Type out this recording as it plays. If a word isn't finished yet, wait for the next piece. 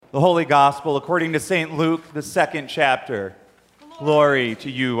The Holy Gospel according to St. Luke, the 2nd chapter. Glory to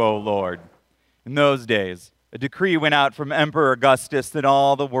you, O Lord. In those days, a decree went out from Emperor Augustus that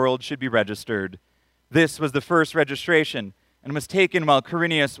all the world should be registered. This was the first registration, and was taken while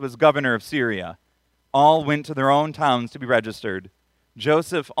Quirinius was governor of Syria. All went to their own towns to be registered.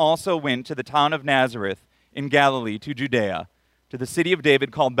 Joseph also went to the town of Nazareth in Galilee to Judea, to the city of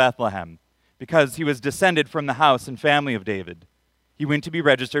David called Bethlehem, because he was descended from the house and family of David. He went to be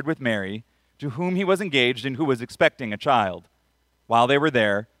registered with Mary, to whom he was engaged and who was expecting a child. While they were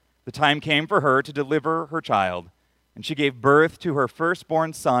there, the time came for her to deliver her child, and she gave birth to her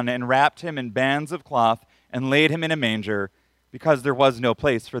firstborn son and wrapped him in bands of cloth and laid him in a manger, because there was no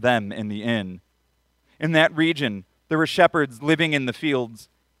place for them in the inn. In that region, there were shepherds living in the fields,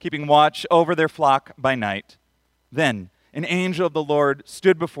 keeping watch over their flock by night. Then an angel of the Lord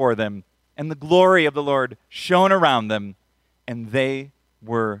stood before them, and the glory of the Lord shone around them, and they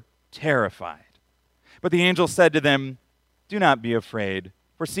were terrified. But the angel said to them, "Do not be afraid,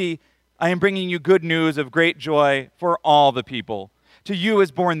 for see, I am bringing you good news of great joy for all the people. To you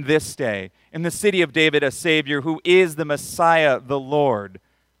is born this day in the city of David a Savior who is the Messiah, the Lord.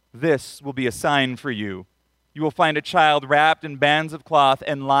 This will be a sign for you. You will find a child wrapped in bands of cloth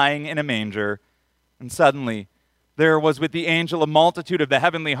and lying in a manger." And suddenly there was with the angel a multitude of the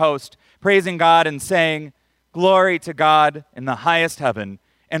heavenly host, praising God and saying, "Glory to God in the highest heaven,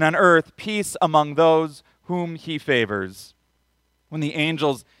 and on earth peace among those whom he favors." When the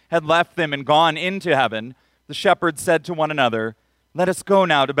angels had left them and gone into heaven, the shepherds said to one another, "Let us go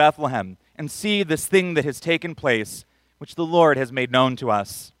now to Bethlehem and see this thing that has taken place, which the Lord has made known to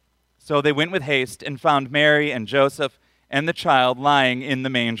us." So they went with haste and found Mary and Joseph and the child lying in the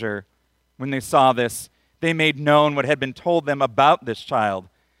manger. When they saw this, they made known what had been told them about this child,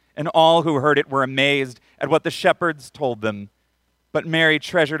 and all who heard it were amazed at what the shepherds told them. But Mary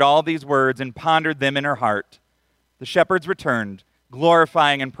treasured all these words and pondered them in her heart. The shepherds returned,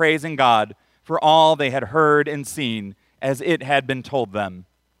 glorifying and praising God for all they had heard and seen as it had been told them.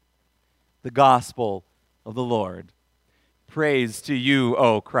 The Gospel of the Lord. Praise to you,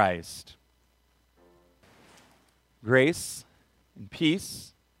 O Christ. Grace and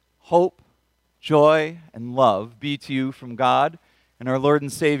peace, hope, joy, and love be to you from God and our Lord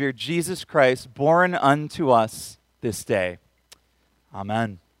and Savior, Jesus Christ, born unto us this day.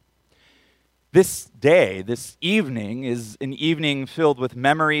 Amen. This day, this evening, is an evening filled with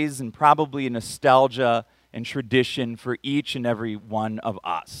memories and probably nostalgia and tradition for each and every one of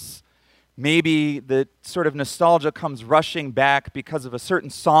us. Maybe the sort of nostalgia comes rushing back because of a certain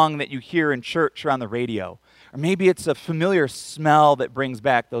song that you hear in church or on the radio. Or maybe it's a familiar smell that brings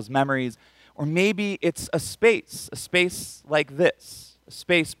back those memories. Or maybe it's a space like this, a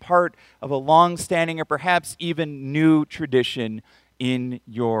space part of a long-standing or perhaps even new tradition in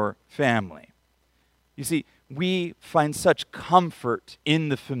your family. You see, we find such comfort in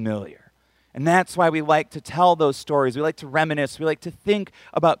the familiar. And that's why we like to tell those stories. We like to reminisce. We like to think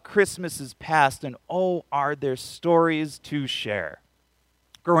about Christmases past, and oh, are there stories to share.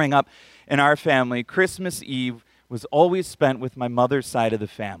 Growing up in our family, Christmas Eve was always spent with my mother's side of the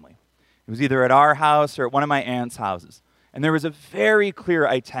family. It was either at our house or at one of my aunt's houses. And there was a very clear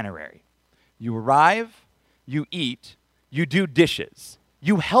itinerary. You arrive, you eat, you do dishes,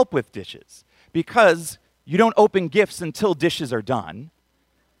 you help with dishes, because you don't open gifts until dishes are done,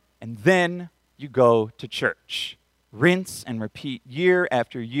 and then you go to church. Rinse and repeat year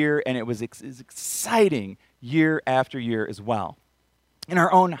after year, and it was exciting year after year as well. In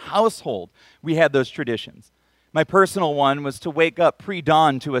our own household, we had those traditions. My personal one was to wake up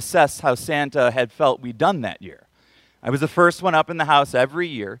pre-dawn to assess how Santa had felt we'd done that year. I was the first one up in the house every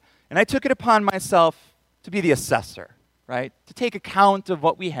year, and I took it upon myself to be the assessor, right? To take account of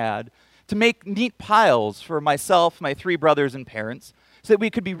what we had, to make neat piles for myself, my 3 brothers, and parents, so that we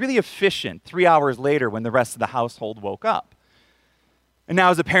could be really efficient 3 hours later when the rest of the household woke up. And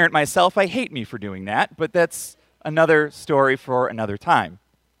now as a parent myself, I hate me for doing that, but that's another story for another time.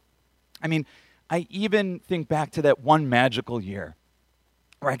 I mean, I even think back to that one magical year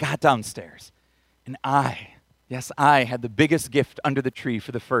where I got downstairs and I had the biggest gift under the tree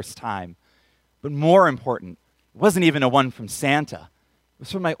for the first time. But more important, it wasn't even a one from Santa. It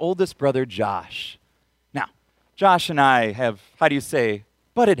was from my oldest brother, Josh. Now, Josh and I have,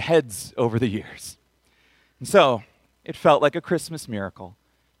 butted heads over the years. And so it felt like a Christmas miracle.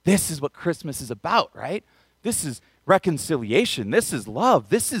 This is what Christmas is about, right? This is reconciliation. This is love.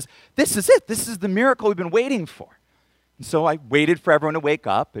 This is it. This is the miracle we've been waiting for. And so I waited for everyone to wake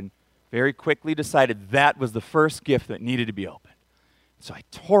up and very quickly decided that was the first gift that needed to be opened. So I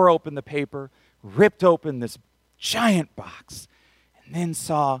tore open the paper, ripped open this giant box, and and then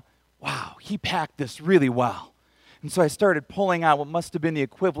saw, wow, he packed this really well. And so I started pulling out what must have been the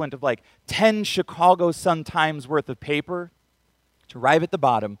equivalent of like 10 Chicago Sun-Times worth of paper to arrive at the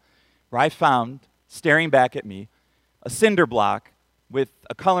bottom where I found, staring back at me, a cinder block with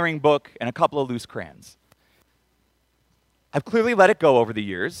a coloring book and a couple of loose crayons. I've clearly let it go over the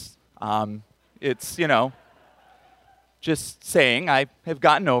years. It's, just saying I have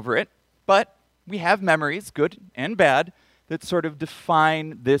gotten over it. But we have memories, good and bad, that sort of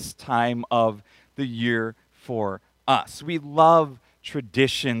define this time of the year for us. We love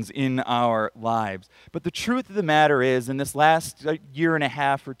traditions in our lives. But the truth of the matter is, in this last year and a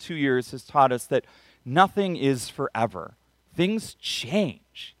half or 2 years has taught us that nothing is forever. Things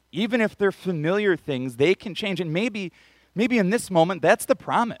change. Even if they're familiar things, they can change. And maybe in this moment, that's the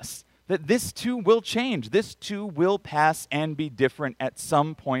promise, that this too will change. This too will pass and be different at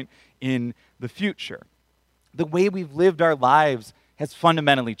some point in the future. The way we've lived our lives has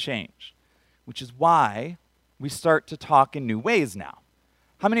fundamentally changed, which is why we start to talk in new ways now.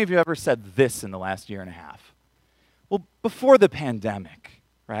 How many of you ever said this in the last year and a half? Well, before the pandemic,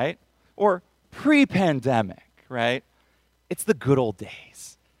 right? Or pre-pandemic, right? It's the good old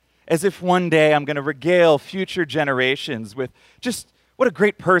days. As if one day I'm going to regale future generations with just what a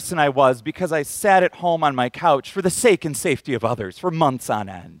great person I was because I sat at home on my couch for the sake and safety of others for months on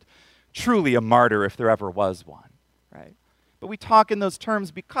end. Truly a martyr if there ever was one, right? But we talk in those terms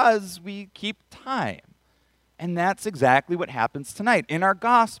because we keep time. And that's exactly what happens tonight in our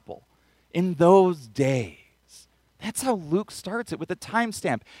gospel. In those days. That's how Luke starts it with a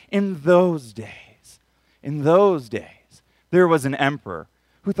timestamp. In those days. In those days, there was an emperor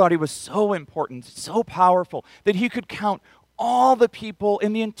who thought he was so important, so powerful, that he could count all the people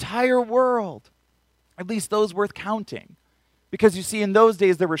in the entire world, at least those worth counting. Because you see, in those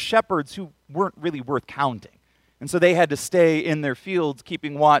days, there were shepherds who weren't really worth counting. And so they had to stay in their fields,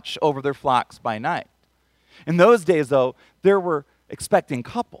 keeping watch over their flocks by night. In those days, though, there were expecting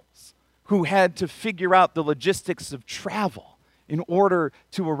couples who had to figure out the logistics of travel in order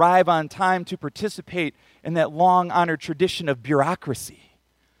to arrive on time to participate in that long-honored tradition of bureaucracy.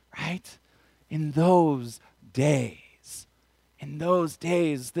 Right? In those days,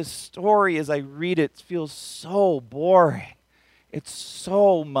 this story, as I read it, feels so boring. It's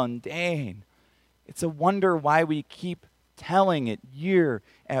so mundane. It's a wonder why we keep telling it year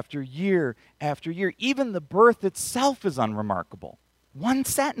after year after year. Even the birth itself is unremarkable. One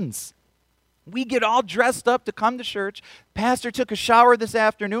sentence. We get all dressed up to come to church. Pastor took a shower this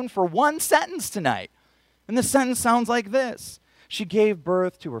afternoon for one sentence tonight. And the sentence sounds like this. She gave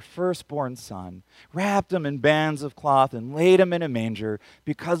birth to her firstborn son, wrapped him in bands of cloth, and laid him in a manger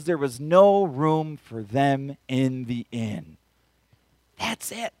because there was no room for them in the inn.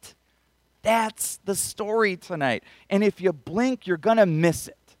 That's it. That's the story tonight. And if you blink, you're going to miss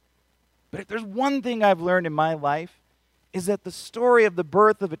it. But if there's one thing I've learned in my life, is that the story of the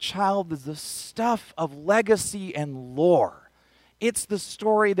birth of a child is the stuff of legacy and lore. It's the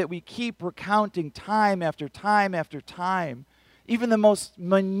story that we keep recounting time after time after time. Even the most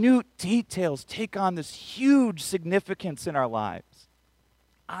minute details take on this huge significance in our lives.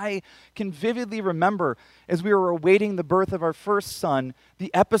 I can vividly remember, as we were awaiting the birth of our first son,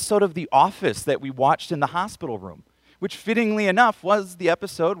 the episode of The Office that we watched in the hospital room, which fittingly enough was the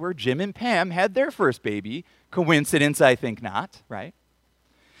episode where Jim and Pam had their first baby. Coincidence, I think not, right?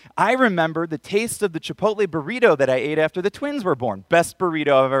 I remember the taste of the Chipotle burrito that I ate after the twins were born. Best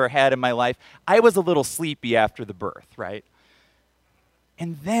burrito I've ever had in my life. I was a little sleepy after the birth, right?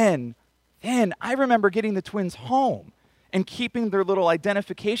 And then I remember getting the twins home and keeping their little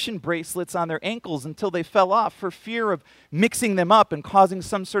identification bracelets on their ankles until they fell off for fear of mixing them up and causing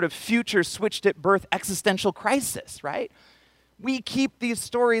some sort of future switched at birth existential crisis, right? We keep these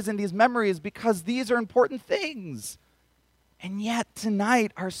stories and these memories because these are important things. And yet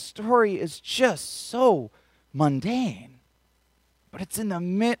tonight our story is just so mundane. But it's in the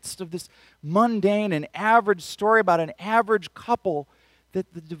midst of this mundane and average story about an average couple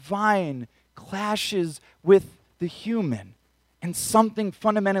that the divine clashes with the human, and something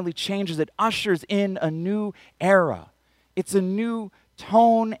fundamentally changes. It ushers in a new era. It's a new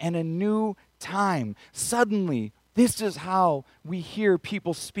tone and a new time. Suddenly, this is how we hear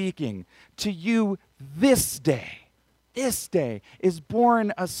people speaking. To you this day is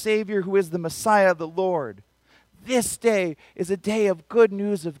born a Savior who is the Messiah, the Lord. This day is a day of good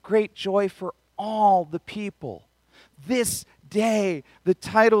news, of great joy for all the people. This day, the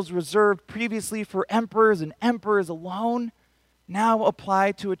titles reserved previously for emperors and emperors alone now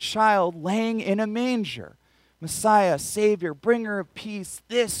apply to a child laying in a manger. Messiah, Savior, bringer of peace,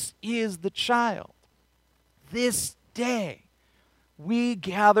 this is the child. This day, we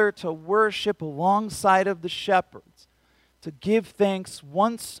gather to worship alongside of the shepherds, to give thanks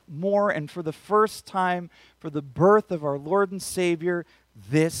once more and for the first time for the birth of our Lord and Savior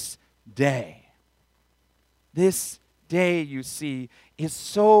this day. This day, you see, is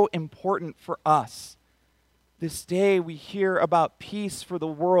so important for us. This day we hear about peace for the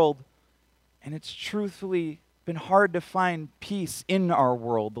world, and it's truthfully been hard to find peace in our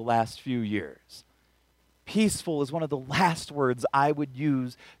world the last few years. Peaceful is one of the last words I would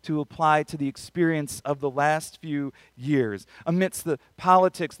use to apply to the experience of the last few years, amidst the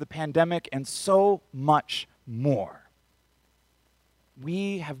politics, the pandemic, and so much more.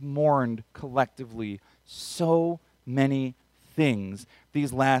 We have mourned collectively so many things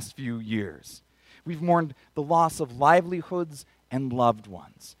these last few years. We've mourned the loss of livelihoods and loved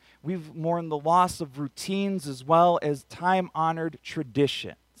ones. We've mourned the loss of routines as well as time-honored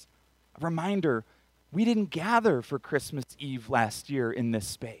traditions. A reminder, we didn't gather for Christmas Eve last year in this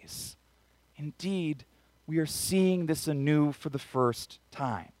space. Indeed, we are seeing this anew for the first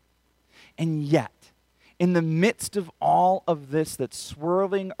time. And yet, in the midst of all of this that's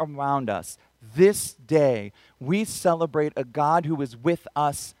swirling around us, this day, we celebrate a God who is with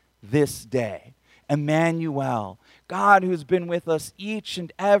us this day. Emmanuel, God who's been with us each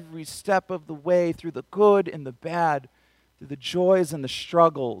and every step of the way, through the good and the bad, through the joys and the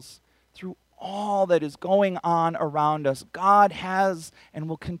struggles, through all that is going on around us. God has and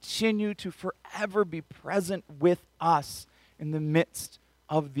will continue to forever be present with us in the midst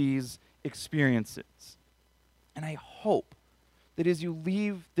of these experiences. And I hope that as you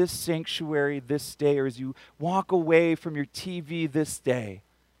leave this sanctuary this day, or as you walk away from your TV this day,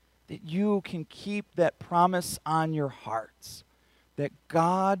 that you can keep that promise on your hearts, that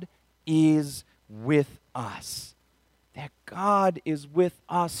God is with us, that God is with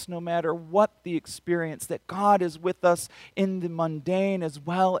us no matter what the experience, that God is with us in the mundane as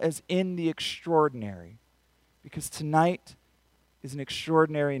well as in the extraordinary. Because tonight is an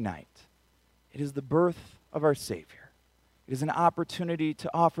extraordinary night. It is the birth of our Savior. It is an opportunity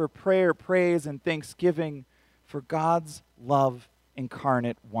to offer prayer, praise, and thanksgiving for God's love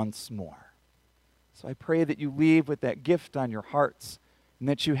incarnate once more. So I pray that you leave with that gift on your hearts and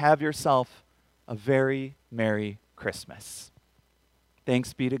that you have yourself a very Merry Christmas.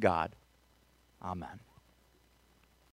 Thanks be to God. Amen.